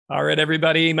All right,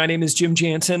 everybody. My name is Jim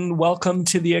Jansen. Welcome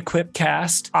to the Equip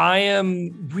Cast. I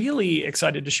am really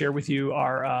excited to share with you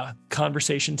our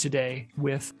conversation today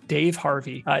with Dave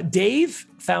Harvey. Dave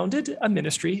founded a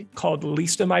ministry called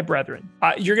Least of My Brethren.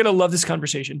 You're going to love this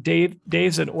conversation.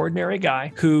 Dave's an ordinary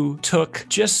guy who took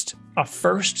just a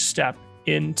first step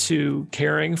into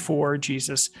caring for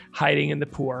Jesus, hiding in the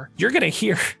poor. You're going to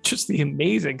hear just the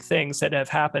amazing things that have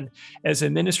happened as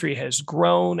the ministry has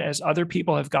grown, as other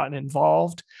people have gotten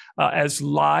involved, as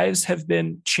lives have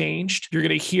been changed. You're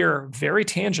going to hear very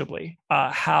tangibly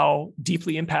how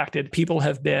deeply impacted people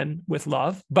have been with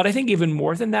love. But I think even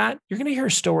more than that, you're going to hear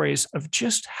stories of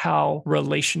just how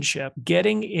relationship,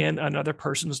 getting in another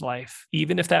person's life,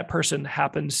 even if that person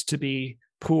happens to be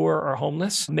poor or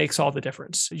homeless, makes all the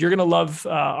difference. You're going to love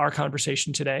our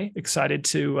conversation today. Excited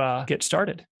to get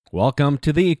started. Welcome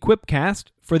to the Equipcast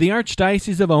for the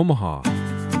Archdiocese of Omaha.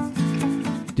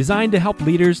 Designed to help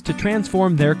leaders to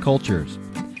transform their cultures,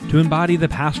 to embody the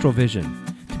pastoral vision,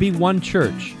 to be one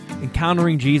church,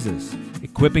 encountering Jesus,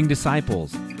 equipping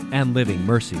disciples, and living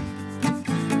mercy.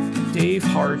 Dave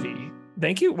Harvey.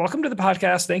 Thank you. Welcome to the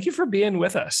podcast. Thank you for being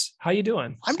with us. How you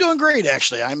doing? I'm doing great,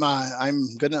 actually. I'm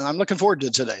good. I'm looking forward to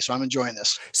today, so I'm enjoying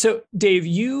this. So, Dave,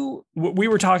 we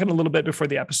were talking a little bit before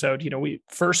the episode. You know, we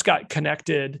first got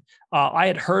connected. I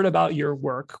had heard about your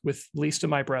work with Least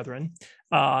of My Brethren,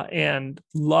 and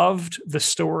loved the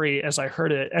story as I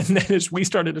heard it. And then as we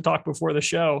started to talk before the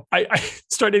show, I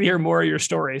started to hear more of your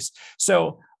stories.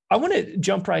 So I want to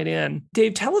jump right in.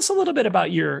 Dave, tell us a little bit about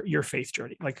your faith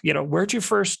journey. Like, you know, where'd you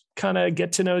first kind of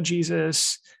get to know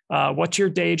Jesus? What's your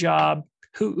day job?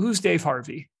 Who's Dave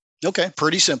Harvey? Okay,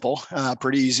 pretty simple,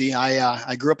 pretty easy.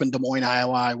 I grew up in Des Moines,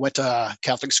 Iowa. I went to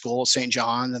Catholic school, St.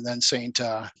 John, and then St.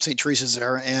 Teresa's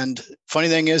there. And funny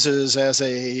thing is as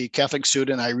a Catholic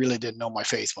student, I really didn't know my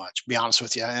faith much, to be honest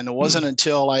with you. And it wasn't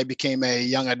until I became a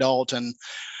young adult and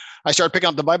I started picking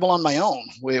up the Bible on my own.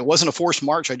 It wasn't a forced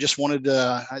march. I just wanted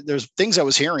to, there's things I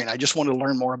was hearing. I just wanted to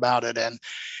learn more about it. And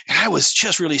I was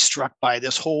just really struck by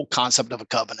this whole concept of a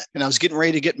covenant. And I was getting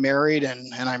ready to get married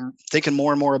and I'm thinking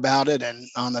more and more about it. And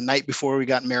on the night before we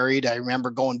got married, I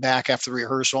remember going back after the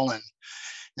rehearsal and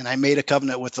I made a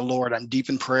covenant with the Lord. I'm deep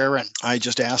in prayer, and I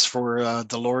just asked for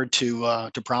the Lord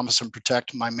to promise and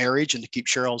protect my marriage and to keep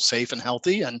Cheryl safe and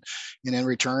healthy. And in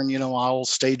return, you know, I'll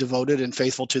stay devoted and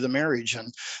faithful to the marriage.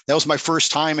 And that was my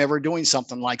first time ever doing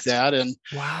something like that. And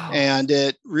wow. And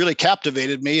it really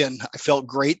captivated me. And I felt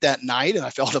great that night. And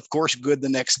I felt, of course, good the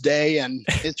next day. And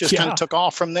it just kind of took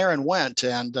off from there and went.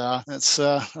 And that's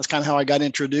kind of how I got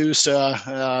introduced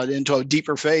into a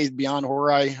deeper faith beyond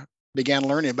where I began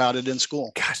learning about it in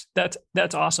school. Gosh,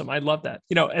 that's awesome. I love that.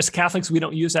 You know, as Catholics, we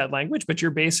don't use that language, but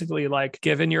you're basically like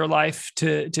giving your life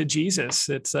to Jesus.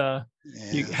 It's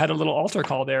You had a little altar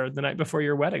call there the night before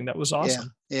your wedding. That was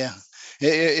awesome. Yeah.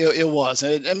 It was.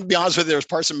 And to be honest with you, there's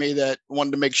parts of me that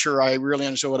wanted to make sure I really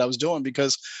understood what I was doing,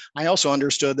 because I also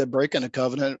understood that breaking a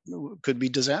covenant could be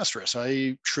disastrous.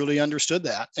 I truly understood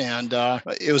that. And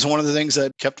it was one of the things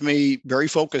that kept me very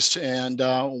focused and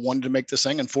wanted to make this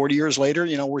thing. And 40 years later,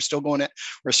 you know, we're still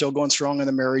going strong in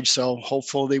the marriage. So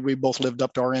hopefully we both lived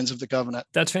up to our ends of the covenant.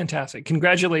 That's fantastic.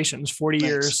 Congratulations. 40 Thanks.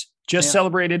 Years. Just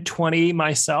celebrated 20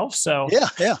 myself. So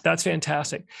that's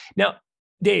fantastic. Now,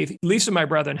 Dave, Least of My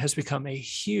Brethren has become a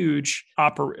huge,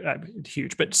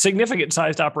 but significant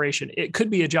sized operation. It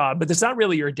could be a job, but it's not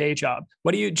really your day job.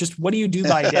 What do you do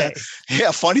by day?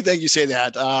 Yeah, funny thing you say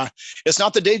that. It's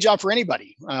not the day job for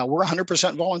anybody. We're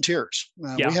 100% volunteers.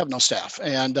 We have no staff.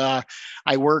 And I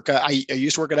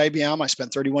used to work at IBM. I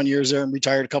spent 31 years there and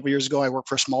retired a couple of years ago. I work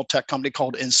for a small tech company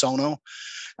called Insono.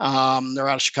 They're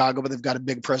out of Chicago, but they've got a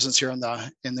big presence here in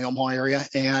the Omaha area.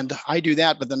 And I do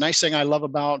that. But the nice thing I love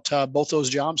about both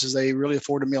those jobs is they really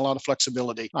afforded me a lot of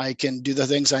flexibility. I can do the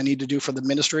things I need to do for the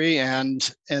ministry and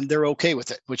they're okay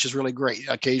with it, which is really great.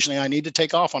 Occasionally I need to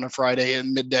take off on a Friday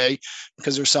in midday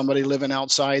because there's somebody living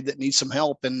outside that needs some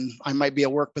help and I might be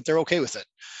at work, but they're okay with it.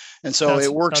 And so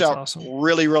it works out awesome.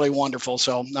 Really, really wonderful.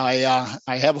 So I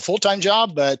have a full-time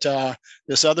job, but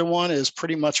this other one is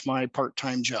pretty much my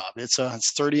part-time job. It's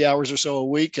 30 hours or so a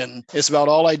week, and it's about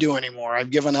all I do anymore.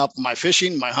 I've given up my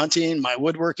fishing, my hunting, my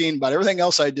woodworking, but everything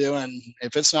else I do. And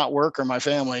if it's not work or my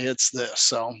family, it's this.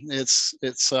 So it's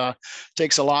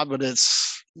takes a lot, but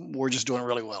we're just doing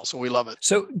really well. So we love it.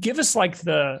 So give us like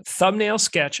the thumbnail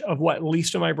sketch of what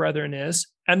Least of My Brethren is,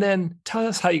 and then tell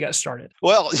us how you got started.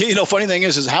 Well, funny thing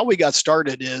is how we got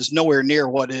started is nowhere near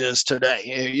what it is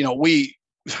today. We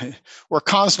we're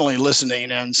constantly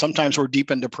listening, and sometimes we're deep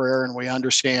into prayer and we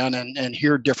understand and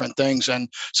hear different things. And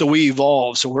so we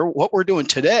evolve. So what we're doing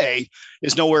today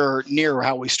is nowhere near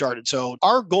how we started. So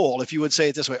our goal, if you would say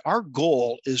it this way, our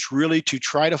goal is really to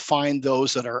try to find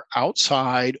those that are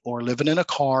outside or living in a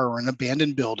car or an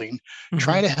abandoned building,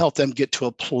 try to help them get to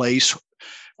a place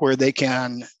where they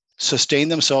can sustain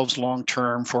themselves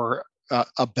long-term for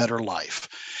a better life.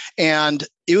 And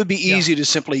it would be easy to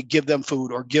simply give them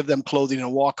food or give them clothing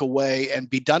and walk away and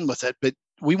be done with it. But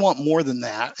we want more than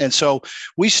that. And so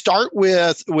we start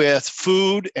with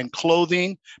food and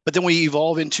clothing, but then we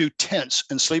evolve into tents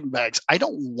and sleeping bags. I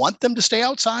don't want them to stay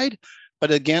outside, but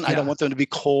again, I don't want them to be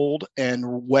cold and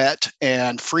wet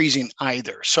and freezing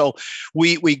either. So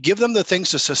we give them the things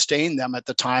to sustain them at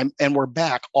the time, and we're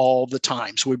back all the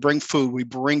time. So we bring food, we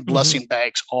bring blessing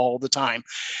bags all the time.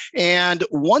 And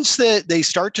once they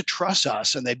start to trust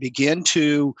us and they begin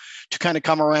to kind of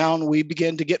come around, we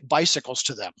begin to get bicycles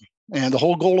to them. And the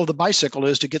whole goal of the bicycle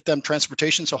is to get them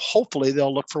transportation. So hopefully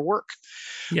they'll look for work.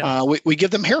 Yeah. We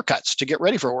give them haircuts to get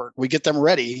ready for work. We get them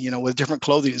ready, with different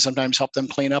clothing and sometimes help them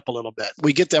clean up a little bit.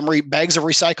 We get them bags of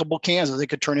recyclable cans that they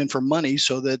could turn in for money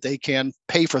so that they can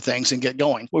pay for things and get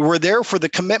going. We're there for the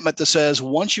commitment that says,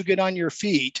 once you get on your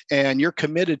feet and you're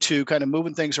committed to kind of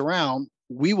moving things around,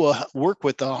 we will work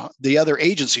with the other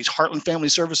agencies, Heartland Family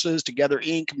Services, Together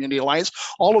Inc., Community Alliance,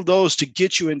 all of those to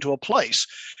get you into a place.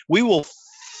 We will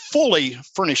fully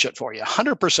furnish it for you,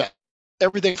 100%.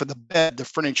 Everything from the bed, the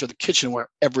furniture, the kitchenware,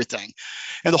 everything.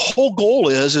 And the whole goal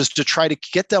is to try to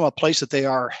get them a place that they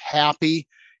are happy.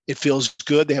 It feels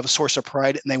good. They have a source of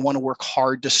pride and they want to work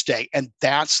hard to stay. And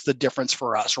that's the difference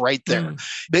for us right there.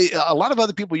 A lot of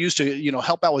other people used to,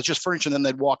 help out with just furniture and then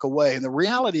they'd walk away. And the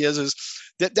reality is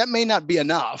that may not be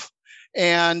enough.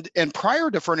 And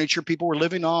prior to furniture, people were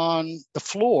living on the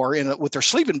floor with their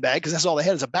sleeping bag, because that's all they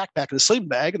had is a backpack and a sleeping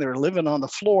bag. And they were living on the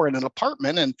floor in an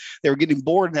apartment and they were getting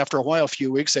bored. And after a while, a few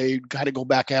weeks, they got to go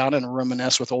back out and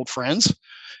reminisce with old friends,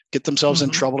 get themselves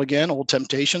in trouble again, old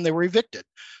temptation, they were evicted.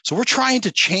 So we're trying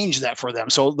to change that for them.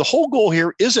 So the whole goal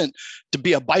here isn't to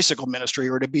be a bicycle ministry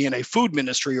or to be in a food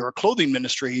ministry or a clothing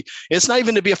ministry. It's not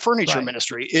even to be a furniture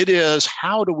ministry. It is,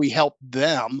 how do we help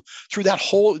them through that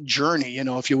whole journey,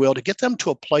 if you will, to get them to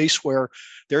a place where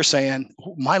they're saying,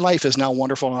 my life is now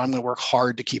wonderful and I'm going to work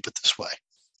hard to keep it this way.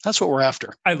 That's what we're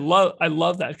after. I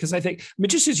love that, because I think,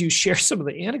 just as you share some of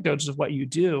the anecdotes of what you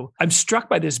do, I'm struck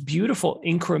by this beautiful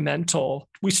incremental.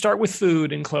 We start with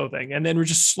food and clothing, and then we're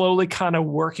just slowly kind of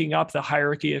working up the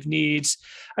hierarchy of needs.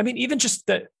 Even just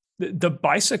the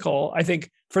bicycle, I think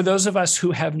for those of us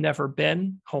who have never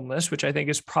been homeless, which I think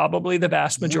is probably the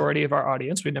vast majority of our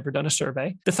audience, we've never done a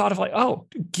survey, the thought of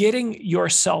getting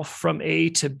yourself from A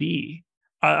to B.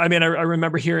 I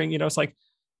remember hearing, it's like,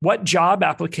 what job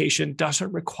application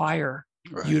doesn't require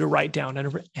you to write down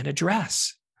an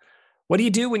address? What do you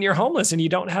do when you're homeless and you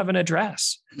don't have an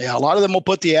address? Yeah, a lot of them will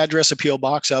put the address appeal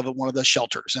box of one of the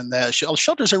shelters, and the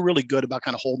shelters are really good about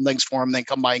kind of holding things for them. They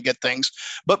come by and get things,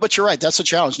 but you're right, that's a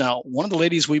challenge. Now, one of the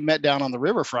ladies we met down on the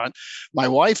riverfront, my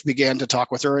wife began to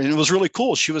talk with her, and it was really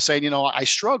cool. She was saying, I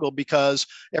struggle because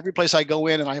every place I go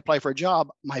in and I apply for a job,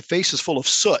 my face is full of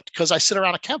soot because I sit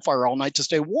around a campfire all night to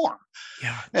stay warm.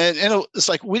 Yeah, and it's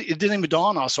like it didn't even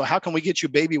dawn on us. So how can we get you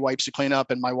baby wipes to clean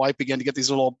up? And my wife began to get these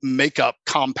little makeup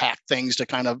compact things to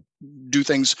kind of do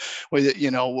things with,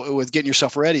 with getting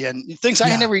yourself ready and things I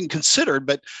had never even considered,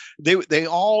 but they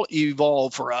all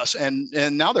evolve for us. And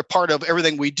now they're part of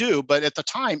everything we do. But at the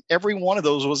time, every one of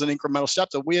those was an incremental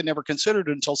step that we had never considered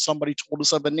until somebody told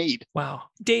us of a need. Wow.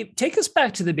 Dave, take us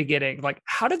back to the beginning.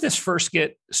 How did this first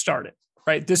get started?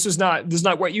 Right. This is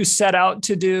not what you set out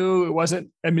to do. It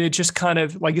wasn't, it just kind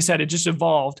of, like you said, it just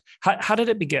evolved. How did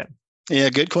it begin? Yeah,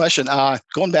 good question.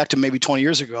 Going back to maybe 20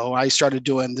 years ago, I started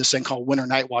doing this thing called Winter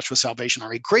Night Watch with Salvation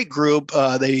Army. Great group.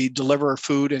 They deliver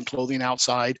food and clothing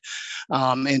outside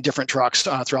in different trucks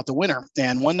throughout the winter.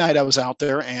 And one night I was out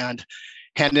there and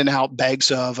handing out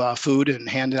bags of food and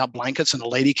handing out blankets. And a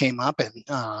lady came up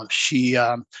and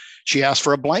she asked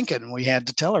for a blanket, and we had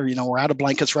to tell her, we're out of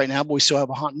blankets right now, but we still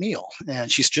have a hot meal.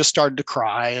 And she's just started to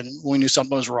cry, and we knew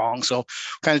something was wrong. So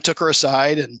kind of took her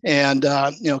aside, and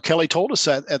Kelly told us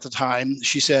at the time,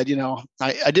 she said,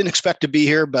 I didn't expect to be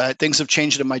here, but things have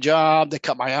changed at my job. They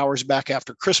cut my hours back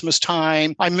after Christmas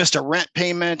time. I missed a rent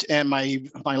payment, and my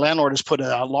landlord has put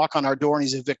a lock on our door and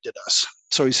he's evicted us.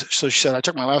 So she said, I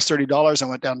took my last $30. I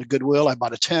went down to Goodwill. I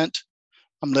bought a tent.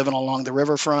 I'm living along the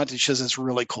riverfront. And she says, it's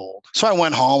really cold. So I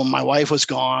went home and my wife was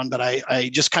gone, but I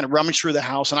just kind of rummaged through the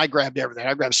house and I grabbed everything.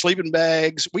 I grabbed sleeping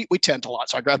bags. We tent a lot.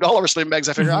 So I grabbed all of our sleeping bags.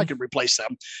 I figured I could replace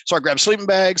them. So I grabbed sleeping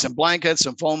bags and blankets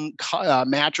and foam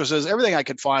mattresses, everything I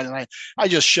could find. And I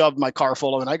just shoved my car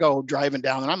full of it. And I go driving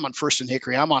down and I'm on First and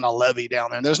Hickory. I'm on a levee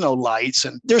down there and there's no lights.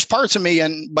 And there's parts of me.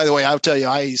 And by the way, I'll tell you,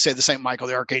 I say the St. Michael,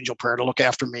 the Archangel prayer to look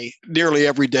after me nearly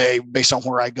every day based on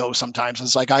where I go sometimes.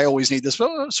 It's like, I always need this.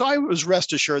 So I was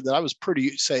rest assured that I was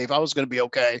pretty safe. I was going to be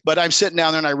okay. But I'm sitting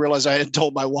down there and I realized I hadn't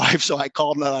told my wife. So I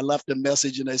called and I left a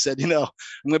message and I said, I'm going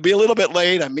to be a little bit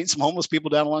late. I'm meeting some homeless people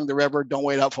down along the river. Don't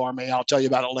wait up for me. I'll tell you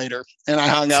about it later. And I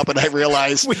hung up and I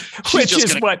realized which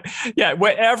is what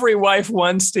every wife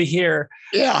wants to hear.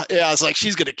 Yeah. It's like,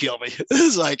 she's going to kill me.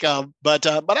 It's like, but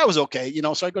I was okay,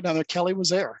 so I go down there. Kelly was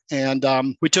there and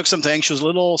we took some things. She was a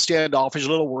little standoffish, a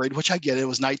little worried, which I get it. It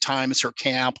was nighttime. It's her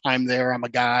camp. I'm there. I'm a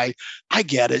guy. I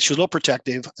get it. She was a little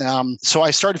protective. So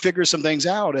I started figuring some things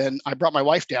out and I brought my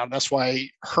wife down. That's why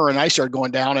her and I started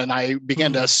going down and I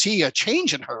began to see a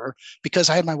change in her because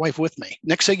I had my wife with me.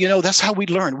 Next thing you know, that's how we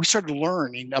learned. We started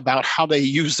learning about how they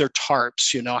use their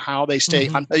tarps, how they stay,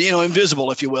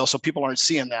 invisible, if you will, so people aren't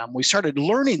seeing them. We started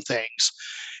learning things.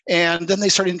 And then they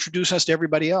started introducing us to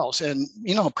everybody else. And,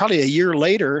 probably a year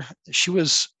later, she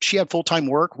had full-time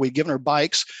work. We'd given her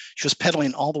bikes. She was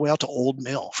pedaling all the way out to Old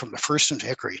Mill from the First and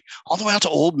Hickory, all the way out to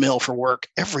Old Mill for work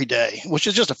every day, which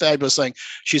is just a fabulous thing.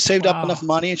 She saved up enough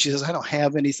money and she says, I don't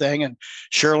have anything. And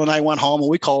Cheryl and I went home and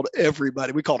we called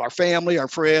everybody. We called our family, our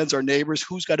friends, our neighbors,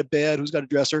 who's got a bed, who's got a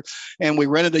dresser. And we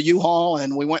rented a U-Haul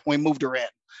and we moved her in.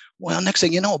 Well, next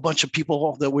thing you know, a bunch of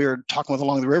people that we were talking with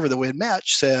along the river that we had met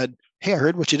said, hey, I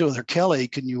heard what you did with her, Kelly.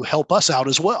 Can you help us out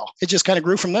as well? It just kind of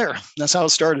grew from there. That's how it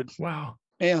started. Wow.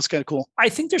 Yeah, it's kind of cool. I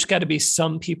think there's got to be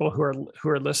some people who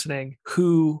are listening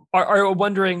who are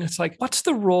wondering, it's like, what's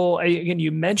the role? Again,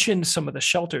 you mentioned some of the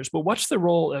shelters, but what's the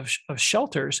role of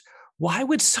shelters? Why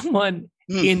would someone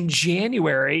in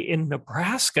January in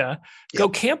Nebraska go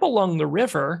camp along the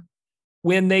river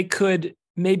when they could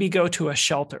maybe go to a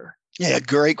shelter? Yeah,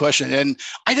 great question. And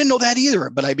I didn't know that either,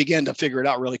 but I began to figure it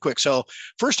out really quick. So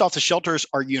first off, the shelters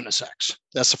are unisex.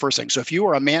 That's the first thing. So if you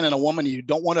are a man and a woman, and you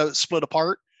don't want to split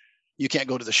apart, you can't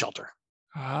go to the shelter.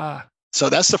 So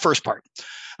that's the first part.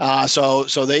 So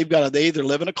they either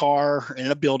live in a car or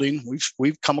in a building.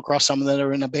 We've come across some that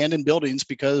are in abandoned buildings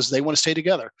because they want to stay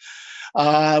together.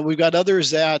 We've got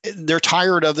others that they're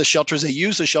tired of the shelters. They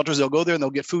use the shelters. They'll go there and they'll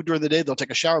get food during the day. They'll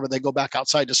take a shower, but they go back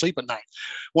outside to sleep at night.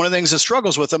 One of the things that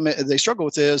they struggle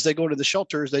with is they go to the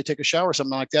shelters, they take a shower,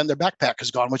 something like that, and their backpack is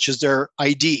gone, which is their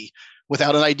ID.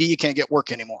 Without an ID, you can't get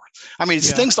work anymore. I mean,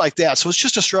 it's things like that. So it's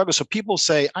just a struggle. So people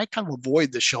say, I kind of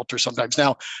avoid the shelter sometimes.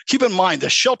 Now, keep in mind, the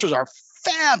shelters are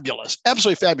fabulous,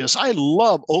 absolutely fabulous. I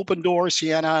love Open Door,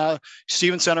 Sienna,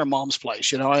 Stephen Center, Mom's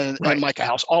Place, and Micah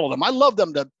House, all of them. I love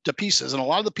them to pieces. And a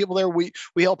lot of the people there, we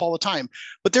help all the time.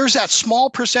 But there's that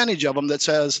small percentage of them that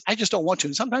says, I just don't want to.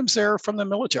 And sometimes they're from the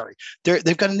military.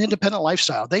 They've got an independent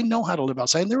lifestyle. They know how to live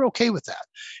outside and they're okay with that.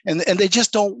 And they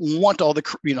just don't want all the,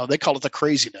 they call it the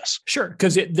craziness. Sure,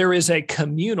 because there is a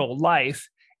communal life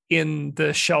in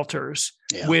the shelters,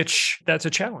 which that's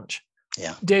a challenge.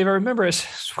 Yeah. Dave, I remember as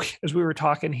we were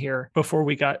talking here before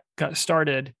we got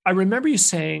started, I remember you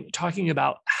talking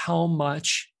about how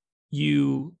much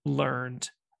you learned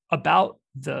about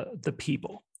the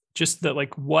people, just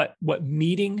what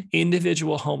meeting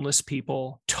individual homeless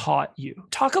people taught you.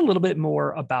 Talk a little bit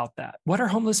more about that. What are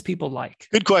homeless people like?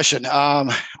 Good question.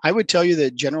 I would tell you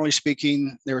that generally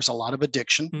speaking, there's a lot of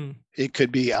addiction. It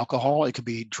could be alcohol, it could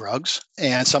be drugs.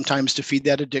 And sometimes to feed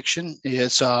that addiction,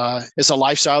 it's a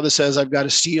lifestyle that says I've got to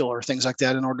steal or things like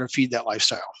that in order to feed that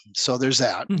lifestyle. So there's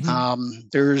that.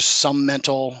 There's some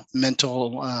mental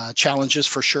challenges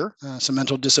for sure, some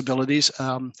mental disabilities.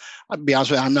 I'll be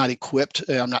honest with you, I'm not equipped.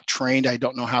 I'm not trained. I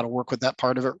don't know how to work with that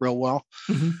part of it real well.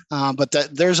 But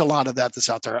there's a lot of that's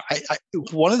out there.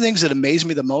 One of the things that amazed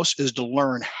me the most is to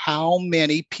learn how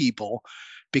many people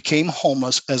became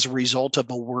homeless as a result of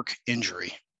a work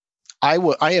injury. I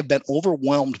have been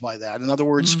overwhelmed by that. In other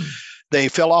words, they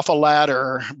fell off a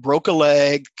ladder, broke a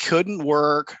leg, couldn't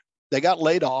work, they got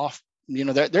laid off.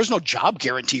 There's no job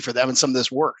guarantee for them in some of this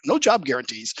work. No job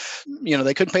guarantees.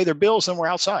 They couldn't pay their bills and were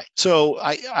outside. So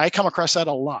I come across that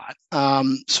a lot.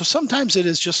 So sometimes it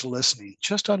is just listening,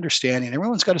 just understanding.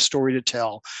 Everyone's got a story to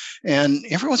tell, and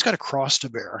everyone's got a cross to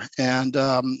bear. And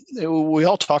we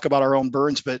all talk about our own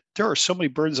burdens, but there are so many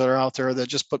burdens that are out there that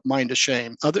just put mine to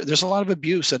shame. There's a lot of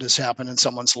abuse that has happened in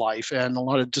someone's life, and a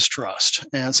lot of distrust.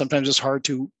 And sometimes it's hard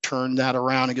to turn that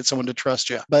around and get someone to trust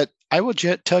you. But I will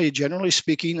tell you, generally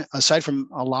speaking, aside aside from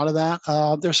a lot of that,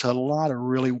 there's a lot of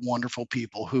really wonderful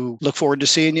people who look forward to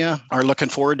seeing you, are looking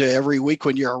forward to every week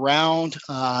when you're around.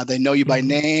 They know you by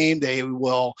name.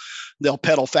 They'll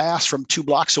pedal fast from 2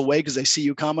 blocks away because they see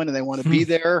you coming and they want to be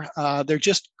there. They're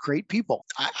just great people.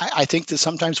 I think that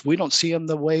sometimes we don't see them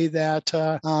the way that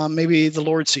maybe the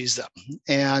Lord sees them.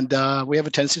 And we have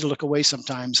a tendency to look away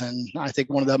sometimes. And I think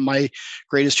one of my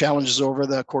greatest challenges over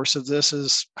the course of this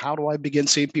is, how do I begin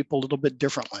seeing people a little bit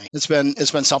differently? It's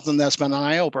been something that's been an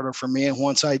eye-opener for me. And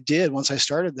once I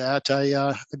started that,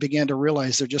 I began to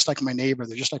realize they're just like my neighbor.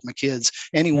 They're just like my kids.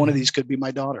 Any one of these could be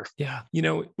my daughter. Yeah.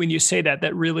 When you say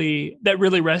that really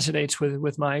resonates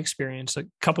with my experience. A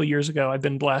couple of years ago, I've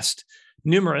been blessed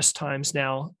numerous times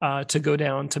now to go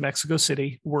down to Mexico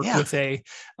City, work with a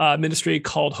ministry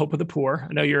called Hope of the Poor.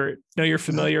 I know you're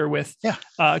familiar with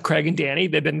Craig and Danny.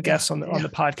 They've been guests on the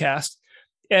podcast.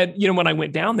 And, when I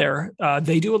went down there,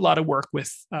 they do a lot of work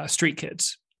with street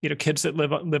kids, kids that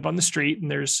live on the street, and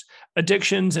there's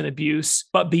addictions and abuse.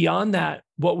 But beyond that,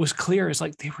 what was clear is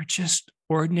like, they were just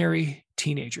ordinary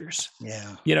teenagers.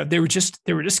 Yeah. They were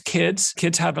just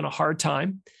kids having a hard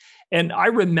time. And I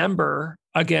remember,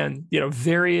 again,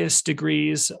 various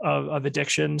degrees of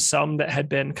addiction, some that had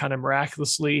been kind of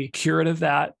miraculously cured of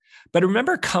that. But I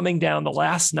remember coming down the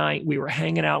last night, we were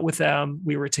hanging out with them,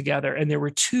 we were together, and there were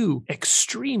 2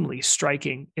 extremely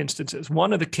striking instances.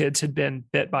 One of the kids had been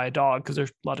bit by a dog, because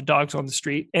there's a lot of dogs on the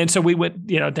street. And so we went,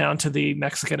 down to the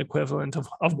Mexican equivalent of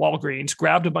Walgreens,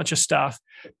 grabbed a bunch of stuff,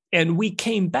 and we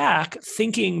came back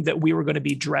thinking that we were going to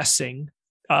be dressing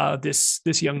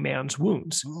this young man's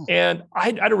wounds. Oh. And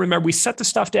I don't remember, we set the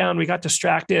stuff down, we got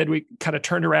distracted, we kind of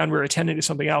turned around, we were attending to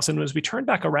something else. And as we turned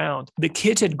back around, the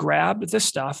kids had grabbed the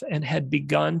stuff and had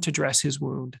begun to dress his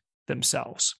wound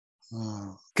themselves.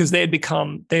 Because they had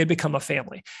become a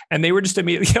family, and they were just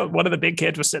immediately, one of the big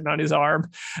kids was sitting on his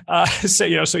arm. So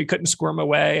he couldn't squirm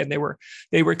away, and they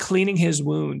were cleaning his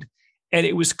wound. And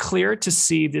it was clear to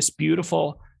see this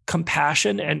beautiful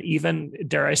compassion and even,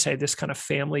 dare I say, this kind of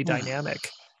family dynamic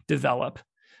develop.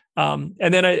 And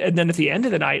then at the end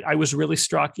of the night, I was really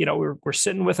struck. We're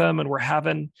sitting with them, and we're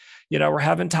having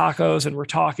tacos, and we're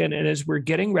talking. And as we're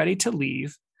getting ready to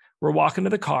leave, we're walking to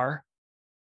the car.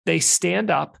 They stand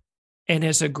up, and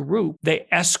as a group, they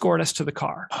escort us to the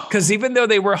car. Because even though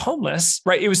they were homeless,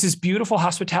 right, it was this beautiful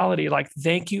hospitality. Like,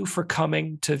 thank you for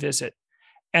coming to visit.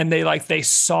 And they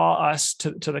saw us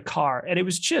to the car, and it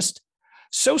was just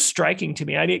so striking to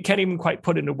me. I can't even quite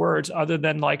put into words, other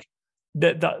than like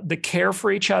the care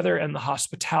for each other and the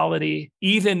hospitality,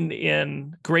 even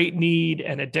in great need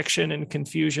and addiction and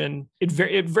confusion. It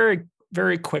very,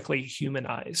 very quickly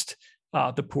humanized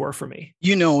the poor for me.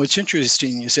 It's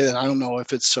interesting you say that. I don't know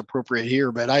if it's appropriate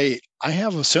here, but I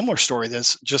have a similar story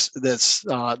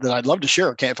that I'd love to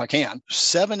share, if I can.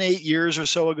 7-8 years or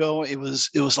so ago, it was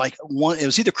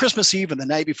either Christmas Eve or the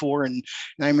night before, and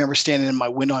I remember standing in my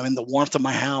window. I'm in the warmth of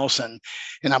my house, and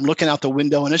I'm looking out the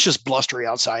window, and it's just blustery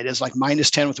outside. It's like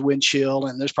 -10 with wind chill,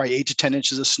 and there's probably 8 to 10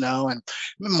 inches of snow, and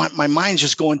my mind's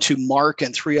just going to Mark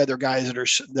and 3 other guys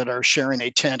that are sharing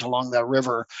a tent along the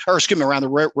river, or around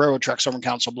the railroad tracks over in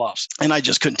Council Bluffs, and I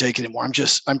just couldn't take it anymore. I'm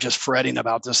just fretting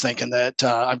about this, thinking that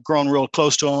I've grown real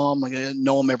close to them. I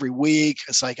know them every week.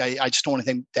 It's like, I just don't want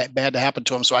anything that bad to happen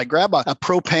to them. So I grab a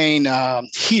propane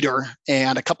heater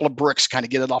and a couple of bricks, kind of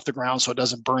get it off the ground so it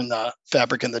doesn't burn the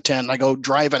fabric in the tent. And I go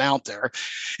driving out there.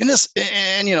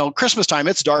 And Christmas time,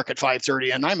 it's dark at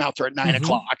 5:30, and I'm out there at 9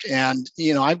 o'clock. And,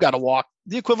 I've got to walk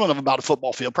the equivalent of about a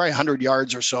football field, probably 100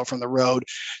 yards or so from the road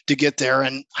to get there.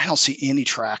 And I don't see any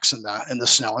tracks in the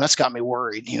snow. And that's got me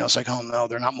worried. It's like, oh no,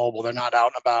 they're not mobile. They're not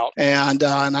out and about. And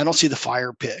I don't see the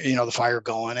fire pit, the fire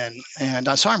going.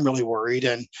 And so I'm really worried.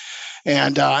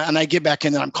 And I get back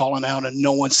in and I'm calling out, and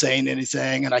no one's saying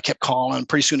anything. And I kept calling.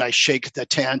 Pretty soon I shake the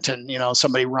tent, and,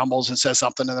 somebody rumbles and says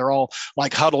something, and they're all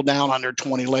like huddled down under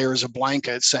 20 layers of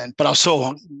blankets. But I was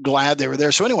so glad they were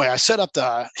there. So anyway, I set up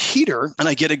the heater and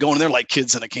I get it going. They're like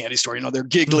kids in a candy store. They're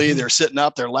giggly, they're sitting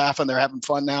up, they're laughing, they're having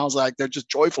fun now. It's like, they're just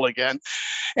joyful again.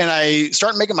 And I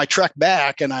start making my trek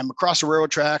back, and I'm across the railroad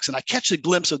tracks, and I catch a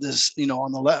glimpse of this,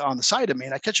 on the side of me,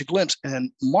 and I catch a glimpse, and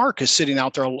Mark is sitting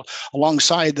out there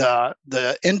alongside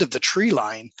the end of the tree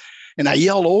line. And I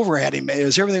yell over at him,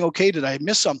 is everything okay? Did I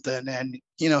miss something? And,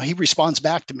 he responds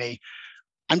back to me,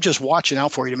 I'm just watching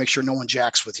out for you to make sure no one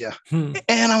jacks with you.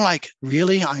 And I'm like,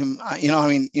 really? I'm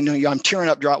tearing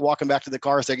up, walking back to the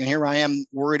car, thinking, here I am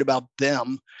worried about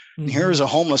them. And here's a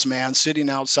homeless man sitting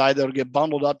outside that'll get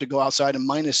bundled up to go outside in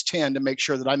 -10 to make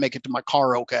sure that I make it to my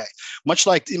car okay. Much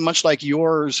like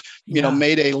yours,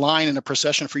 made a line in a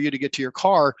procession for you to get to your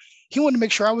car. he wanted to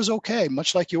make sure I was okay,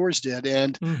 much like yours did.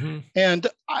 And Mm-hmm. and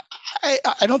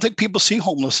I don't think people see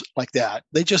homeless like that.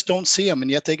 They just don't see them, and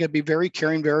yet they can be very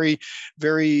caring, very,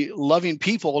 very loving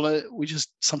people. We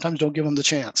just sometimes don't give them the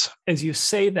chance. As you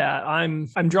say that, I'm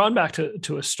drawn back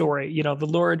to a story. You know, the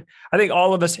Lord, I think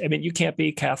all of us, I mean, you can't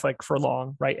be Catholic for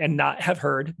long, right? And not have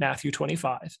heard Matthew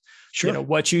 25. Sure. You know,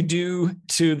 what you do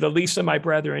to the least of my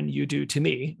brethren, you do to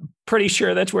me. Pretty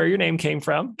sure that's where your name came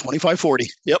from. 2540.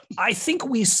 Yep. I think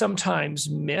we sometimes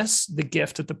miss the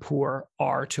gift that the poor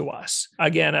are to us.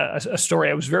 Again, a story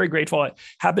I was very grateful. It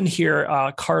happened here.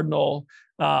 Cardinal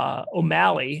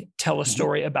O'Malley tell a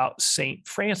story about St.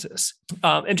 Francis,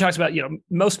 and talks about, you know,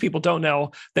 most people don't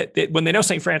know that when they know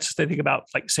St. Francis, they think about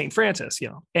like St. Francis, you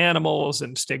know, animals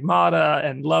and stigmata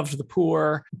and loved the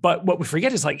poor. But what we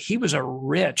forget is like he was a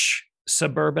rich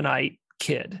suburbanite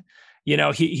kid. You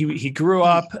know, he grew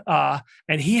up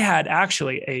and he had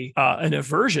actually an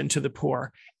aversion to the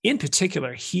poor. In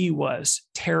particular, he was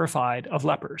terrified of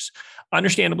lepers,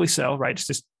 understandably so, right? It's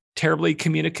this terribly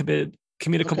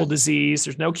communicable disease.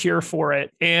 There's no cure for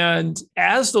it. And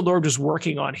as the Lord was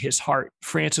working on his heart,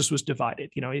 Francis was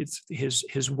divided. You know, it's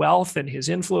his wealth and his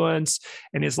influence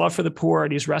and his love for the poor,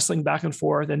 and he's wrestling back and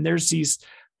forth. And there's these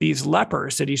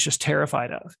lepers that he's just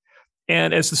terrified of.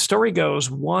 And as the story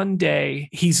goes, one day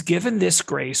he's given this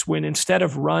grace when instead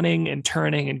of running and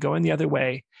turning and going the other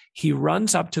way, he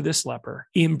runs up to this leper,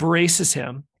 he embraces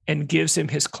him and gives him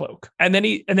his cloak. And then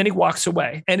he walks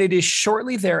away. And it is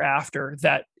shortly thereafter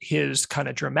that his kind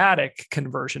of dramatic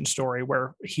conversion story,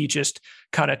 where he just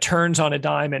kind of turns on a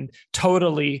dime and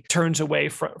totally turns away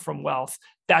from wealth.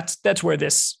 That's where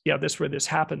this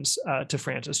happens to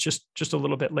Francis just a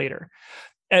little bit later.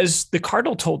 As the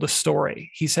cardinal told the story,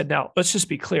 he said, now, let's just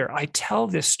be clear. I tell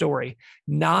this story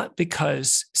not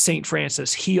because St.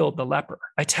 Francis healed the leper.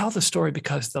 I tell the story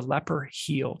because the leper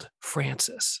healed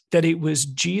Francis, that it was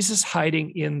Jesus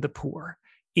hiding in the poor,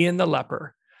 in the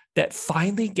leper, that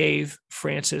finally gave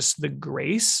Francis the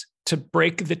grace to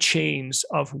break the chains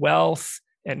of wealth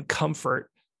and comfort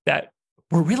that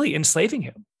were really enslaving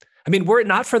him. I mean, were it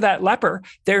not for that leper,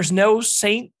 there's no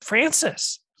St.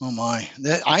 Francis. Oh my,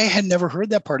 I had never heard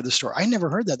that part of the story. I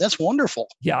never heard that. That's wonderful.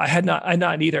 Yeah, I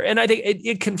not either. And I think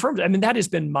it confirms, I mean, that has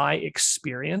been my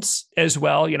experience as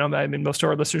well. You know, I mean, most of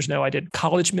our listeners know I did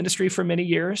college ministry for many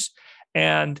years,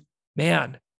 and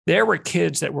man, there were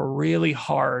kids that were really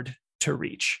hard to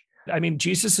reach. I mean,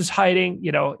 Jesus is hiding,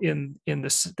 you know, in the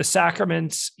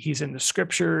sacraments, he's in the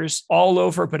scriptures all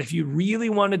over. But if you really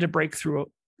wanted to break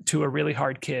through to a really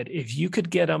hard kid, if you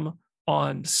could get them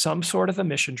on some sort of a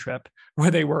mission trip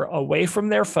where they were away from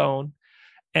their phone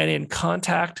and in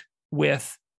contact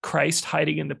with Christ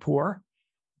hiding in the poor,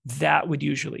 that would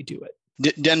usually do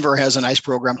it. Denver has a nice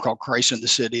program called Christ in the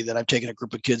City that I've taken a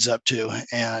group of kids up to,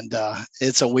 and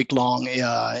it's a week-long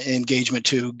engagement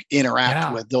to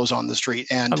interact with those on the street.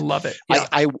 And I love it. Yeah.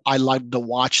 I love to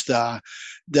watch the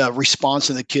response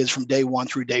of the kids from day 1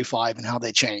 through day 5 and how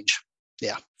they change.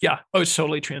 Yeah. Yeah. Oh, it's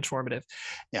totally transformative.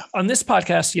 Yeah. On this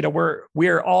podcast, you know,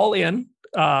 we're all in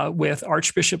with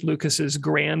Archbishop Lucas's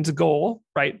grand goal,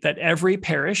 right? That every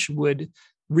parish would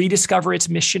rediscover its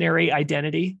missionary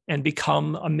identity and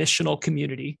become a missional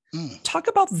community. Talk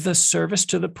about the service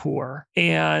to the poor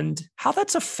and how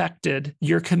that's affected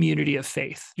your community of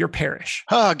faith, your parish.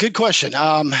 Good question.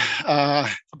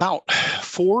 About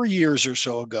 4 years or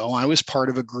so ago, I was part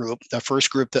of a group, the first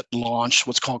group that launched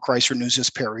what's called Christ Renews His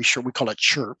Parish, or we call it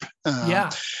CHIRP.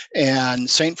 And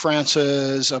St.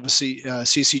 Francis of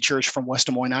CC Church from West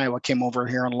Des Moines, Iowa, came over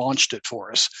here and launched it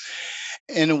for us.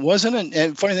 And it wasn't,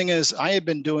 and funny thing is, I had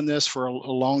been doing this for a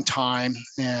long time,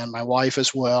 and my wife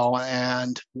as well,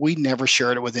 and we never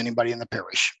shared it with anybody in the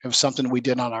parish. It was something we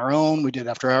did on our own. We did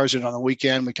after hours, did on the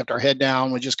weekend. We kept our head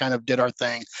down. We just kind of did our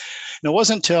thing. And it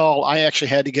wasn't until I actually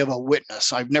had to give a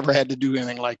witness. I've never had to do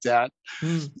anything like that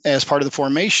as part of the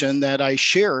formation that I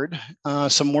shared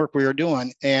some work we were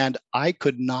doing. And I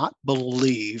could not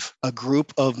believe a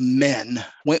group of men.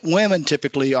 Women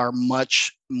typically are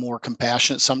much more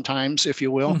compassionate sometimes, if you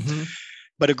will,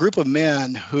 but a group of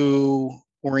men who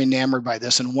were enamored by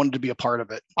this and wanted to be a part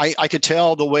of it. I could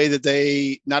tell the way that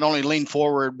they not only leaned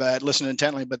forward, but listened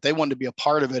intently, but they wanted to be a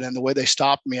part of it, and the way they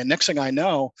stopped me. And next thing I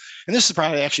know, and this is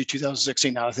probably actually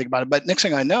 2016 now that I think about it, but next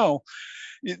thing I know,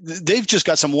 they've just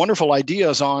got some wonderful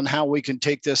ideas on how we can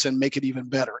take this and make it even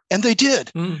better. And they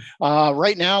did.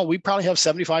 Right now, we probably have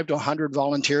 75 to 100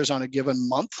 volunteers on a given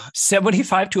month.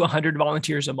 75 to 100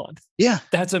 volunteers a month. Yeah.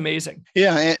 That's amazing.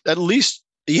 Yeah. At least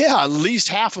Yeah, at least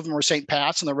half of them are St.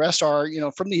 Pat's, and the rest are,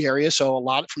 from the area. So a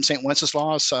lot from St.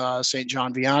 Wenceslaus, St.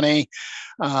 John Vianney.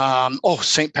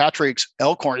 St. Patrick's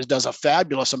Elkhorn does a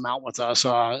fabulous amount with us.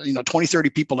 20, 30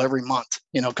 people every month,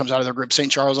 comes out of their group.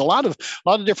 St. Charles, a lot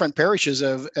of different parishes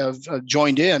have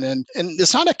joined in, and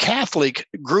it's not a Catholic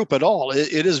group at all.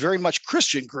 It is very much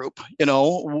Christian group. We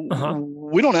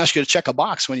don't ask you to check a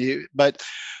box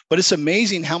but it's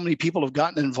amazing how many people have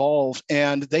gotten involved,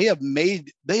 and they have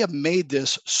made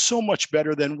this so much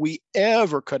better than we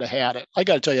ever could have had it. I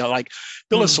got to tell you, like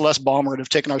Bill and Celeste Balmer have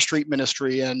taken our street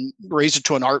ministry and raised it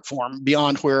to an art form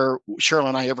beyond where Cheryl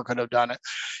and I ever could have done it.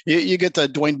 You get the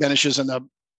Dwayne Benishes and the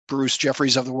Bruce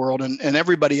Jeffries of the world and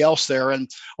everybody else there,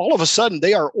 and all of a sudden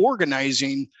they are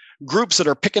organizing groups that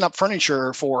are picking up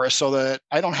furniture for us so that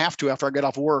I don't have to after I get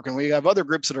off work. And we have other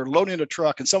groups that are loading a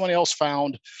truck and someone else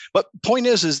found. But point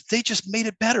is they just made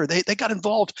it better. They got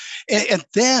involved. And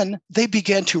then they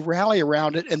began to rally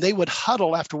around it, and they would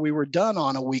huddle after we were done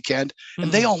on a weekend.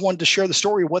 And they all wanted to share the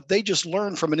story of what they just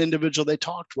learned from an individual they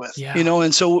talked with,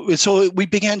 and so we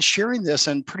began sharing this,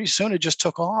 and pretty soon it just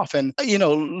took off. And,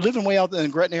 living way out in the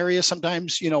Gretna area,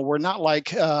 sometimes, we're not like,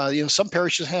 some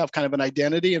parishes have kind of an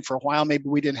identity. And for a while, maybe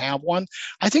we didn't have one.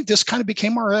 I think this kind of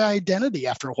became our identity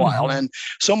after a while. And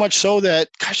so much so that,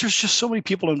 gosh, there's just so many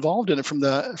people involved in it from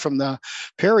the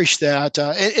parish that,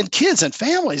 and kids and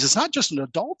families. It's not just an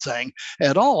adult thing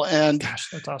at all. And gosh,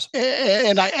 that's awesome.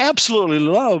 And I absolutely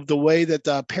love the way that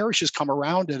the parishes come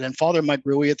around it. And Father Mike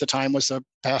Rui at the time was the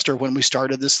pastor when we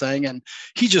started this thing, and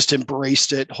he just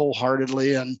embraced it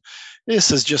wholeheartedly. And this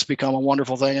has just become a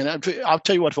wonderful thing. And I'll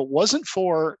tell you what, if it wasn't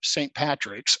for St.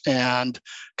 Patrick's and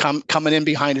coming in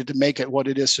behind it to make it what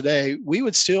it is today, we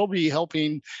would still be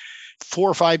helping 4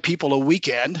 or 5 people a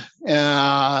weekend,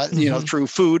 through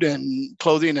food and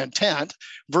clothing and tent,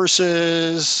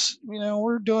 versus,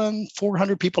 we're doing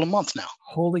 400 people a month now.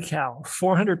 Holy cow,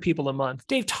 400 people a month.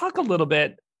 Dave, talk a little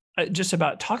bit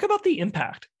talk about the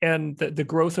impact and the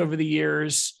growth over the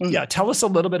years. Yeah. Tell us a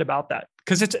little bit about that,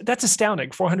 because that's astounding.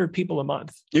 400 people a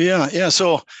month. Yeah.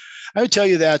 So I would tell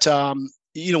you that,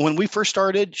 when we first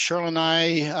started, Cheryl and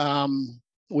I,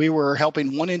 we were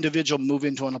helping one individual move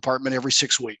into an apartment every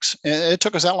 6 weeks. And it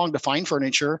took us that long to find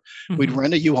furniture. We'd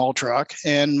rent a U-Haul truck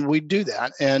and we'd do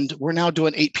that. And we're now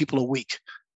doing 8 people a week,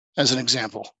 as an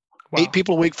example. Wow. 8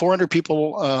 people a week, 400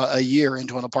 people a year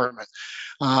into an apartment.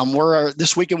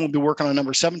 This weekend we'll be working on number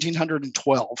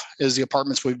 1,712 is the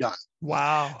apartments we've done.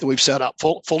 Wow. That we've set up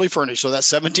fully furnished. So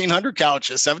that's 1,700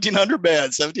 couches, 1,700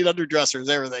 beds, 1,700 dressers,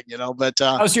 everything, but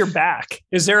how's your back?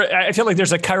 I feel like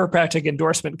there's a chiropractic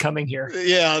endorsement coming here.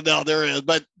 Yeah, no, there is.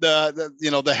 But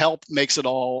the help makes it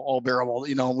all bearable. We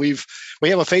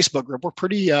have a Facebook group. We're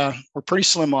pretty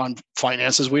slim on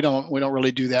finances. We don't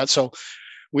really do that. So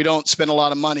we don't spend a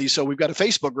lot of money. So we've got a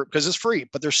Facebook group because it's free,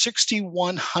 but there's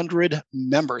 6,100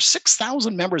 members,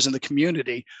 6,000 members in the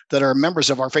community that are members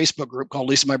of our Facebook group called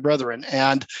Lisa My Brethren.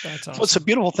 And that's awesome. What's the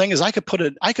beautiful thing is I could put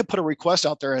a request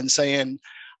out there and saying,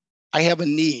 I have a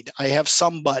need. I have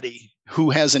somebody who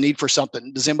has a need for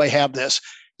something. Does anybody have this?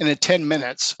 And in 10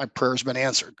 minutes, my prayer's been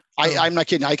answered. I'm not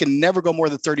kidding. I can never go more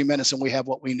than 30 minutes and we have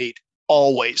what we need.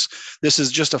 Always. This is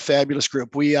just a fabulous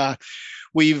group.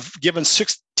 We've given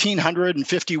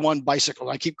 1,651 bicycles.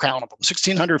 I keep counting them.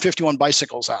 1,651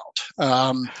 bicycles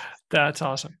out. That's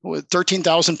awesome. With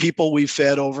 13,000 people we've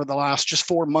fed over the last just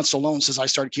 4 months alone since I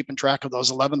started keeping track of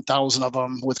those, 11,000 of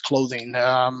them with clothing.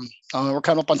 We're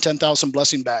coming up on 10,000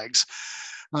 blessing bags.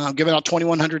 Giving out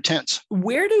 2,100 tents.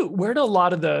 Where do a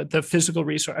lot of the physical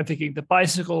resource, I'm thinking the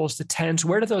bicycles, the tents,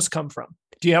 where do those come from?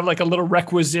 Do you have like a little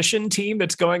requisition team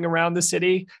that's going around the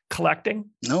city collecting?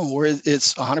 No,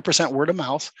 it's 100% word of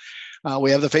mouth. We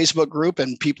have the Facebook group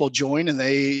and people join, and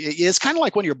it's kind of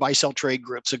like one of your buy sell trade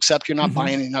groups, except you're not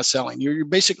buying and not selling. You're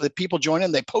basically, people join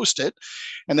in, they post it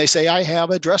and they say, I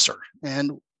have a dresser,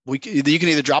 and you can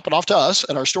either drop it off to us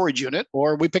at our storage unit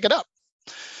or we pick it up.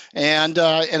 And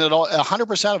it all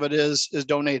 100% of it is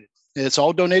donated. It's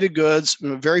all donated goods.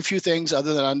 Very few things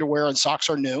other than underwear and socks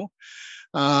are new.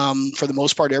 For the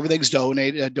most part, everything's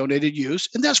donated use,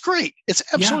 and that's great. It's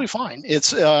absolutely fine.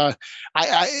 It's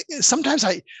sometimes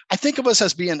I think of us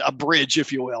as being a bridge,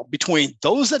 if you will, between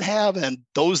those that have and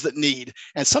those that need,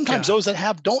 and sometimes those that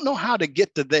have don't know how to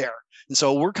get to there. And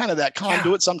so we're kind of that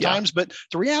conduit sometimes, but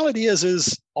the reality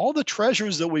is all the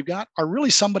treasures that we've got are really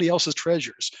somebody else's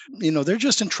treasures. They're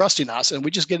just entrusting us, and we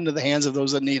just get into the hands of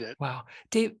those that need it. Wow.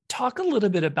 Dave, talk a little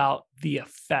bit about the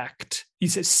effect. You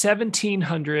said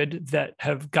 1,700 that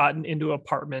have gotten into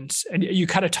apartments, and you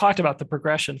kind of talked about the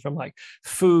progression from like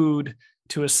food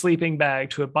to a sleeping bag,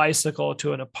 to a bicycle,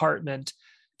 to an apartment.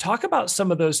 Talk about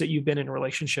some of those that you've been in a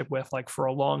relationship with like for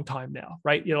a long time now,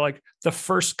 right? Like the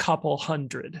first couple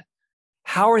hundred.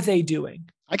 How are they doing?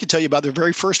 I could tell you about the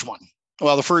very first one.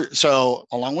 Well, so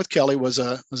along with Kelly was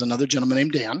another gentleman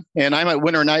named Dan, and I'm at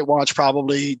Winter Night Watch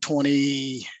probably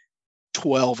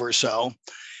 2012 or so.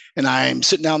 And I'm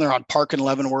sitting down there on Park in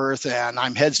Leavenworth, and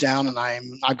I'm heads down, and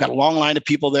I've got a long line of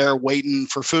people there waiting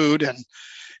for food,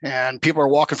 and people are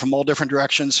walking from all different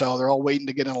directions. So they're all waiting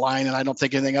to get in line, and I don't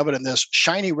think anything of it. And this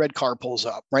shiny red car pulls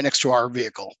up right next to our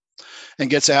vehicle and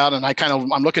gets out. And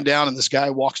I'm looking down, and this guy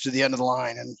walks to the end of the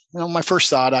line. And, my first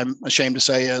thought, I'm ashamed to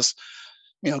say, is,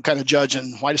 kind of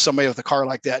judging, why does somebody with a car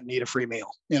like that need a free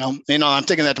meal? I'm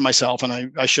thinking that to myself,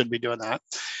 and I should be doing that.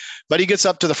 But he gets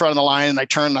up to the front of the line, and I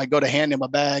turn and I go to hand him a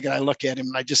bag, and I look at him,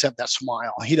 and I just have that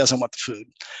smile. He doesn't want the food.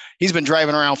 He's been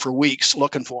driving around for weeks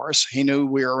looking for us. He knew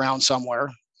we were around somewhere.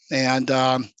 And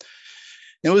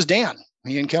it was Dan,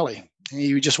 he and Kelly.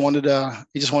 He just wanted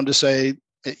to say,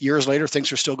 years later,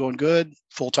 things are still going good,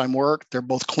 full-time work. They're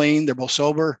both clean. They're both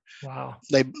sober. Wow.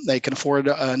 They can afford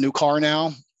a new car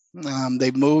now.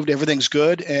 They've moved. Everything's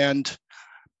good. And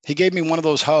he gave me one of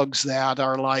those hugs that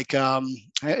are like,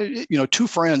 two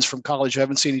friends from college who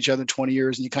haven't seen each other in 20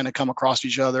 years, and you kind of come across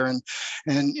each other and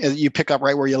you pick up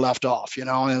right where you left off, and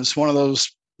it was one of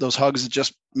those hugs that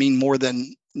just mean more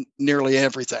than nearly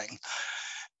everything.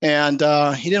 And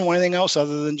he didn't want anything else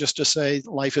other than just to say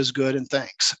life is good and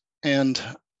thanks. And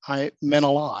I meant a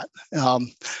lot.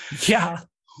 Yeah.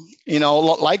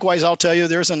 Likewise, I'll tell you,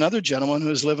 there's another gentleman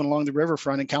who's living along the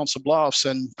riverfront in Council Bluffs,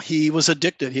 and he was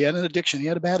addicted. He had an addiction. He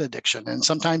had a bad addiction. And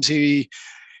sometimes he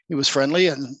was friendly,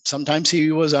 and sometimes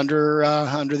he was under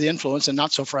the influence and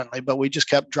not so friendly, but we just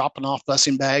kept dropping off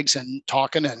blessing bags and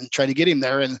talking and trying to get him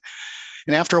there. And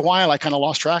after a while, I kind of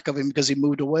lost track of him because he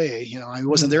moved away. He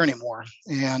wasn't there anymore.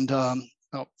 And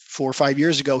about 4 or 5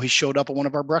 years ago, he showed up at one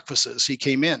of our breakfasts. He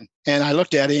came in, and I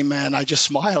looked at him, and I just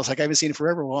smiled. Like, I haven't seen him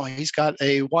forever. Well, he's got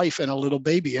a wife and a little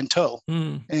baby in tow.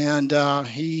 And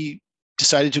he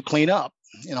decided to clean up.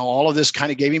 All of this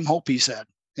kind of gave him hope, he said.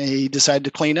 And he decided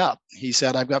to clean up. He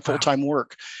said, I've got full-time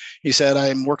work. He said,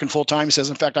 I'm working full-time. He says,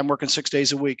 in fact, I'm working 6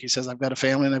 days a week. He says, I've got a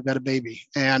family and I've got a baby.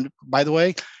 And by the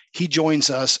way, he joins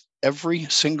us every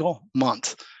single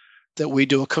month that we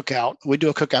do a cookout. We do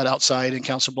a cookout outside in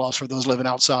Council Bluffs for those living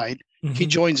outside. Mm-hmm. He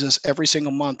joins us every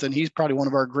single month, and he's probably one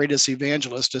of our greatest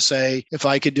evangelists to say, if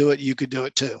I could do it, you could do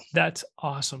it too. That's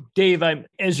awesome. Dave,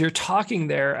 as you're talking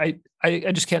there,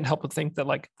 I just can't help but think that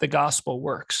like the gospel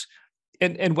works.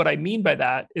 And what I mean by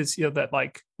that is, that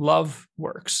like love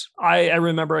works. I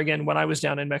remember, again, when I was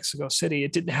down in Mexico City,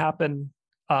 it didn't happen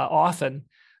often.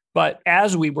 But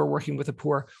as we were working with the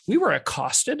poor, we were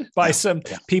accosted by some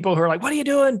people who are like, what are you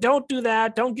doing? Don't do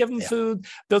that. Don't give them food.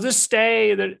 They'll just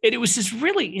stay. And it was this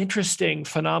really interesting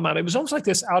phenomenon. It was almost like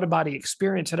this out-of-body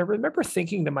experience. And I remember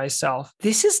thinking to myself,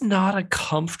 this is not a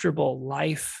comfortable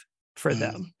life for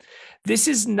them. This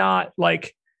is not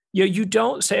like, you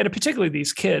don't say, and particularly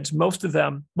these kids, most of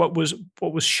them, what was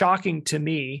shocking to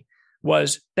me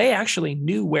was they actually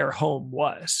knew where home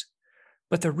was.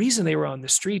 But the reason they were on the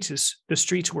streets is the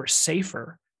streets were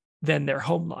safer than their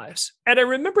home lives. And I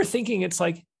remember thinking, it's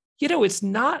like, it's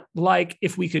not like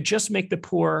if we could just make the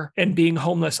poor and being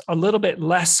homeless a little bit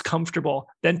less comfortable,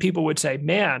 then people would say,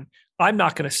 man, I'm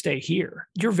not going to stay here.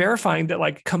 You're verifying that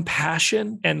like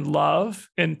compassion and love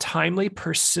and timely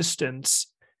persistence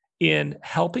in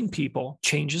helping people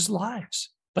changes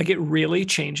lives. Like it really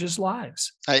changes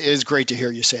lives. It is great to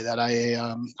hear you say that.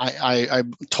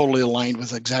 I'm totally aligned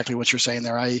with exactly what you're saying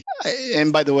there.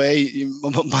 And by the way,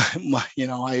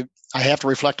 I have to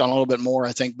reflect on a little bit more,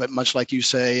 I think, but much like you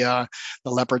say, the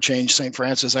leper changed St.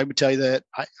 Francis, I would tell you that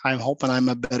I'm hoping I'm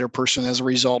a better person as a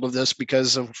result of this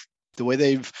because of the way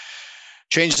they've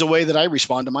changed the way that I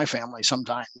respond to my family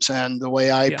sometimes and the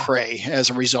way I pray as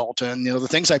a result. And, the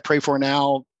things I pray for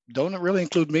now don't really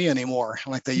include me anymore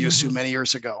like they used to many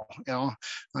years ago.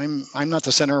 I'm not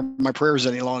the center of my prayers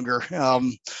any longer.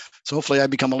 So hopefully I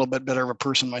become a little bit better of a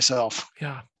person myself.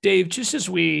 Yeah. Dave, just as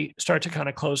we start to kind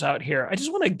of close out here, I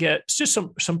just want to get just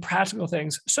some practical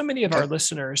things. So many of our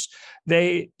listeners,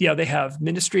 they have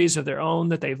ministries of their own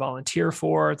that they volunteer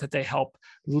for, that they help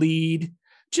lead,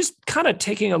 just kind of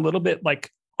taking a little bit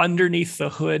like underneath the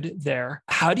hood there.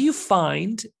 How do you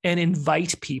find and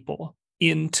invite people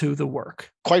into the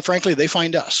work? quite frankly, they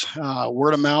find us.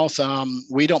 Word of mouth.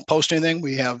 We don't post anything.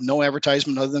 We have no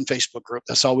advertisement other than Facebook group.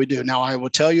 That's all we do. Now, I will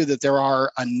tell you that there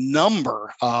are a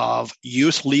number of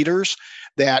youth leaders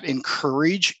that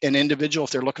encourage an individual,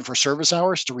 if they're looking for service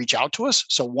hours, to reach out to us.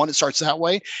 So one, it starts that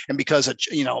way. And because a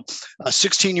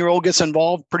 16-year-old gets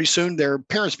involved, pretty soon their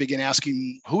parents begin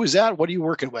asking, who is that? What are you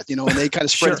working with? And they kind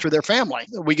of spread it through their family.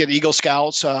 We get Eagle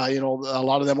Scouts, a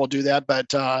lot of them will do that.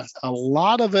 But a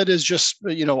lot of it is just,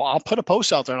 I'll put a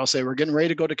post out there and I'll say, we're getting ready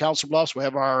to go to Council Bluffs. We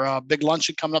have our big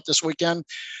luncheon coming up this weekend.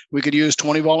 We could use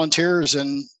 20 volunteers,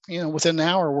 and within an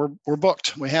hour we're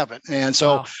booked. We have it. And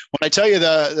so when I tell you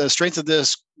the strength of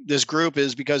this group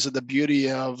is because of the beauty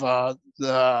of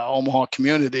the Omaha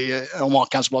community, Omaha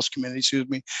Council Bluffs community, excuse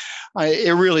me.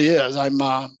 It really is. I'm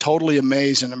totally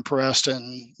amazed and impressed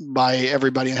by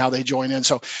everybody and how they join in.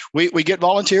 So we get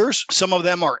volunteers. Some of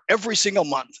them are every single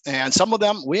month, and some of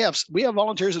them we have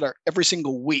volunteers that are every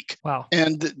single week. Wow!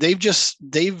 And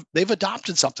they've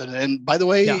adopted something. And by the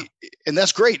way, and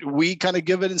that's great. We kind of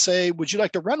give it and say, would you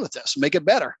like to run with this? Make it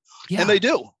better. Yeah. And they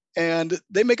do. And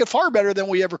they make it far better than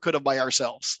we ever could have by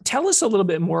ourselves. Tell us a little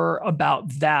bit more about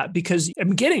that, because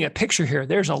I'm getting a picture here.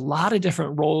 There's a lot of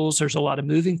different roles. There's a lot of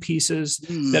moving pieces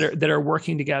that are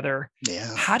working together.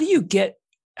 Yeah. How do you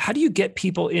get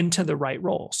people into the right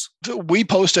roles? We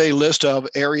post a list of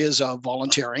areas of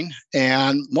volunteering,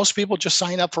 and most people just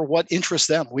sign up for what interests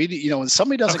them. When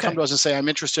somebody doesn't come to us and say, I'm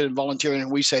interested in volunteering,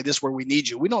 and we say, this is where we need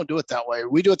you. We don't do it that way.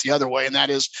 We do it the other way. And that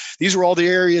is, these are all the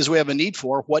areas we have a need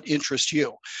for. What interests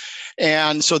you?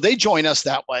 And so they join us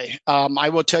that way. I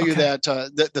will tell you that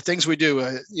the things we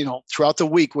do, throughout the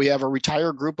week, we have a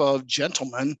retired group of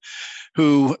gentlemen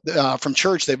who from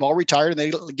church, they've all retired, and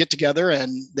they get together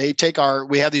and they take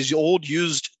we have these old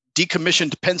used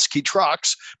decommissioned Penske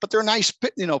trucks, but they're nice,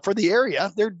 for the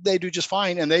area. They do just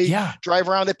fine. And they drive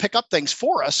around, they pick up things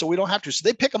for us, so we don't have to. So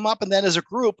they pick them up, and then as a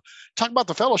group, talk about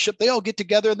the fellowship, they all get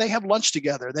together and they have lunch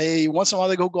together. Once in a while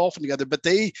they go golfing together, but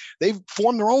they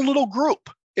form their own little group.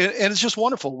 And it's just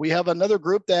wonderful. We have another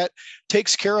group that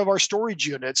takes care of our storage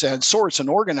units and sorts and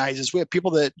organizes. We have people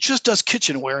that just does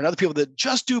kitchenware, and other people that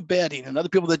just do bedding, and other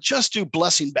people that just do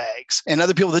blessing bags, and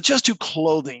other people that just do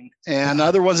clothing, and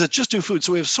other ones that just do food.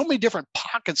 So we have so many different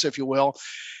pockets, if you will.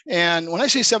 And when I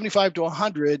say 75 to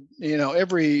 100,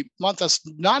 every month, that's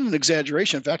not an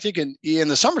exaggeration. In fact, in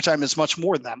the summertime, it's much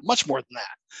more than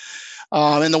that.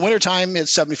 In the wintertime,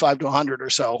 it's 75 to 100 or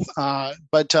so.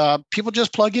 But people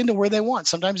just plug into where they want.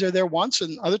 Sometimes they're there once,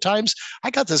 and other times, I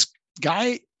got this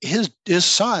guy, his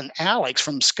son, Alex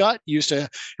from Scott, he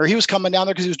was coming down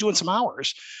there because he was doing some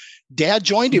hours. Dad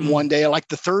joined him one day, like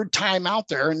the third time out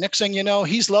there. And next thing you know,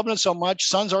 he's loving it so much.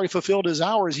 Son's already fulfilled his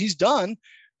hours. He's done.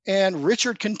 And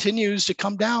Richard continues to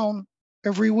come down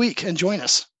every week and join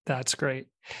us. That's great.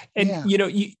 And,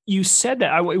 you said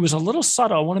that it was a little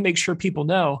subtle. I want to make sure people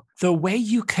know the way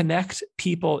you connect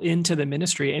people into the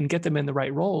ministry and get them in the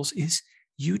right roles is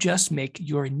you just make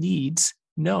your needs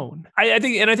known. I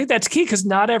think that's key, because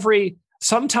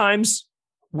sometimes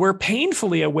we're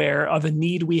painfully aware of a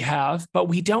need we have, but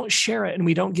we don't share it, and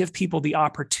we don't give people the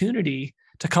opportunity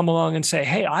to come along and say,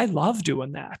 hey, I love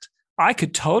doing that. I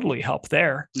could totally help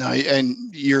there. No, and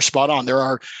you're spot on. There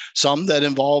are some that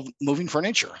involve moving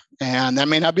furniture, and that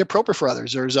may not be appropriate for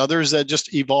others. There's others that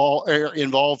just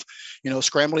involve,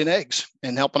 scrambling eggs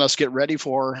and helping us get ready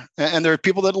and there are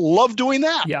people that love doing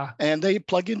that. Yeah. And they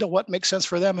plug into what makes sense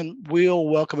for them, and we'll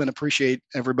welcome and appreciate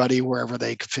everybody wherever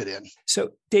they could fit in.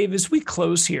 So Dave, as we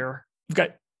close here, we've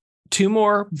got two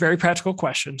more very practical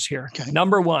questions here. Okay.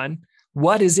 Number one,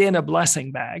 what is in a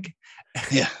blessing bag?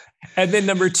 Yeah. And then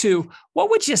number two,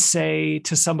 what would you say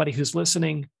to somebody who's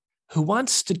listening who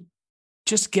wants to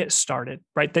just get started,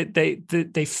 right?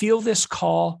 They feel this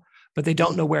call, but they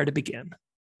don't know where to begin.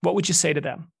 What would you say to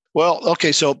them? Well,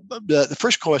 okay. So the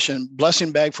first question,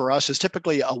 blessing bag for us is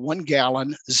typically a 1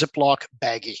 gallon Ziploc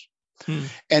baggie.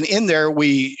 And in there,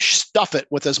 we stuff it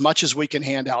with as much as we can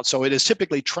hand out. So it is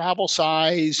typically travel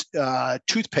size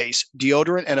toothpaste,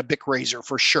 deodorant, and a Bic razor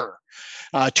for sure.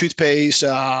 Toothpaste,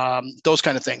 those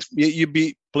kind of things.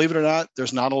 Believe it or not,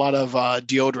 there's not a lot of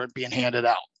deodorant being handed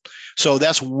out. So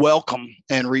that's welcome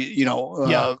and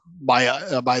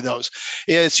by those.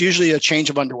 It's usually a change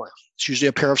of underwear. It's usually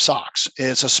a pair of socks.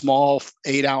 It's a small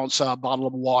 8-ounce bottle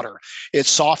of water.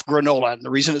 It's soft granola. And the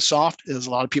reason it's soft is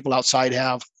a lot of people outside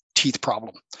have teeth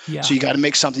problem. Yeah. So you got to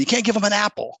make something. You can't give them an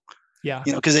apple. Yeah.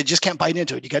 Because they just can't bite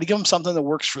into it. You got to give them something that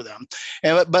works for them.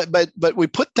 And but we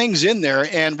put things in there,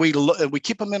 and we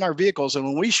keep them in our vehicles. And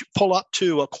when we pull up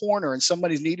to a corner and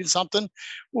somebody's needing something,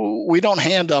 we don't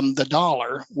hand them the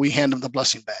dollar. We hand them the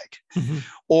blessing bag. Mm-hmm.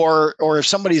 Or if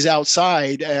somebody's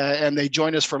outside and they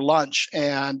join us for lunch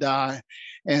and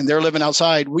they're living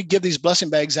outside, we give these blessing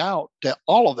bags out to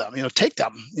all of them. Take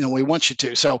them. We want you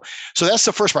to. So that's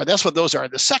the first part. That's what those are.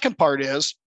 The second part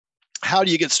is, how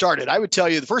do you get started? I would tell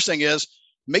you the first thing is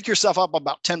make yourself up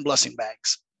about 10 blessing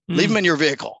bags. Leave them in your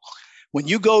vehicle. When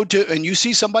you go to and you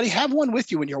see somebody, have one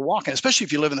with you when you're walking, especially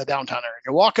if you live in the downtown area.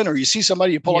 You're walking or you see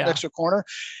somebody, you pull up next to a corner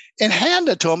and hand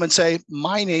it to them and say,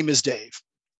 "My name is Dave."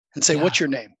 And say, "What's your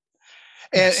name?"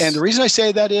 And the reason I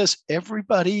say that is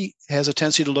everybody has a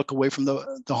tendency to look away from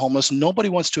the homeless. Nobody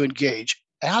wants to engage.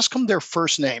 Ask them their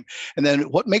first name. And then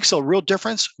what makes a real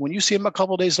difference, when you see them a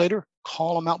couple of days later,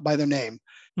 call them out by their name.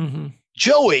 Mm-hmm.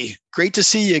 "Joey, great to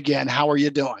see you again. How are you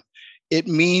doing?" It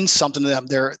means something to them.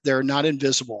 They're not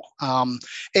invisible.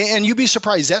 And you'd be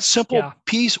surprised. That simple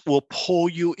piece will pull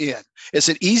you in. It's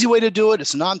an easy way to do it.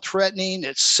 It's non-threatening.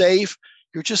 It's safe.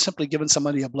 You're just simply giving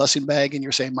somebody a blessing bag and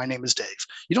you're saying, "My name is Dave."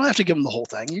 You don't have to give them the whole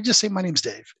thing. You just say, "My name's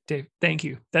Dave." Dave, thank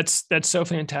you. That's so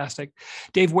fantastic.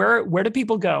 Dave, where do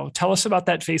people go? Tell us about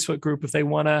that Facebook group if they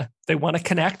want to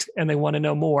connect and they want to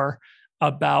know more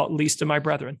about Least of My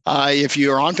Brethren. If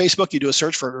you're on Facebook, you do a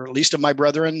search for Least of My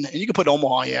Brethren, and you can put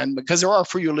Omaha in, because there are a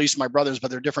few Least of My Brothers,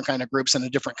 but they're different kind of groups in the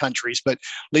different countries. But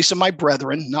Least of My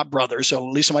Brethren, not brothers, so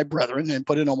Least of My Brethren, and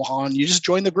put in Omaha, and you just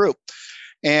join the group.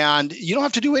 And you don't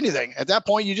have to do anything. At that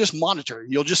point, you just monitor.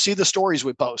 You'll just see the stories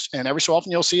we post. And every so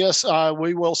often you'll see us,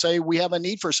 we will say we have a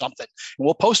need for something. And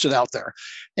we'll post it out there.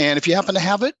 And if you happen to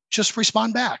have it, just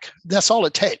respond back. That's all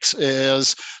it takes.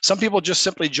 Is some people just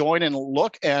simply join and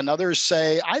look, and others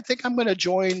say, "I think I'm going to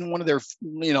join one of their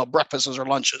breakfasts or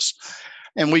lunches."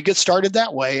 And we get started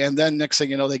that way. And then next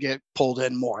thing you know, they get pulled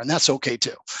in more. And that's okay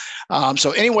too.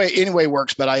 So anyway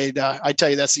works. But I tell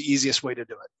you, that's the easiest way to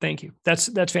do it. Thank you. That's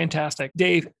fantastic.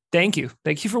 Dave, thank you.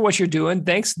 Thank you for what you're doing.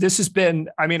 Thanks. This has been,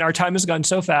 our time has gone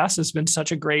so fast. It's been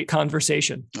such a great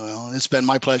conversation. Well, it's been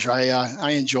my pleasure.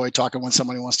 I enjoy talking when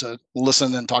somebody wants to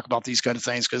listen and talk about these kind of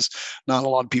things, because not a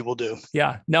lot of people do.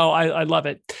 Yeah, no, I love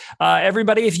it.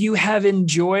 Everybody, if you have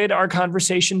enjoyed our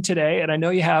conversation today, and I know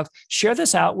you have, share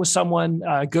this out with someone,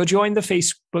 go join the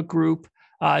Facebook group.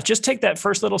 Just take that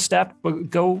first little step.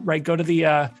 Go to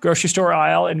the grocery store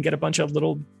aisle and get a bunch of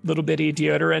little bitty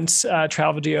deodorants,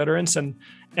 travel deodorants,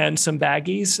 and some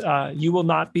baggies. You will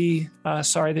not be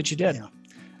sorry that you did. Yeah.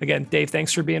 Again, Dave,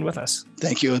 thanks for being with us.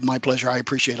 Thank you. It's my pleasure. I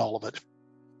appreciate all of it.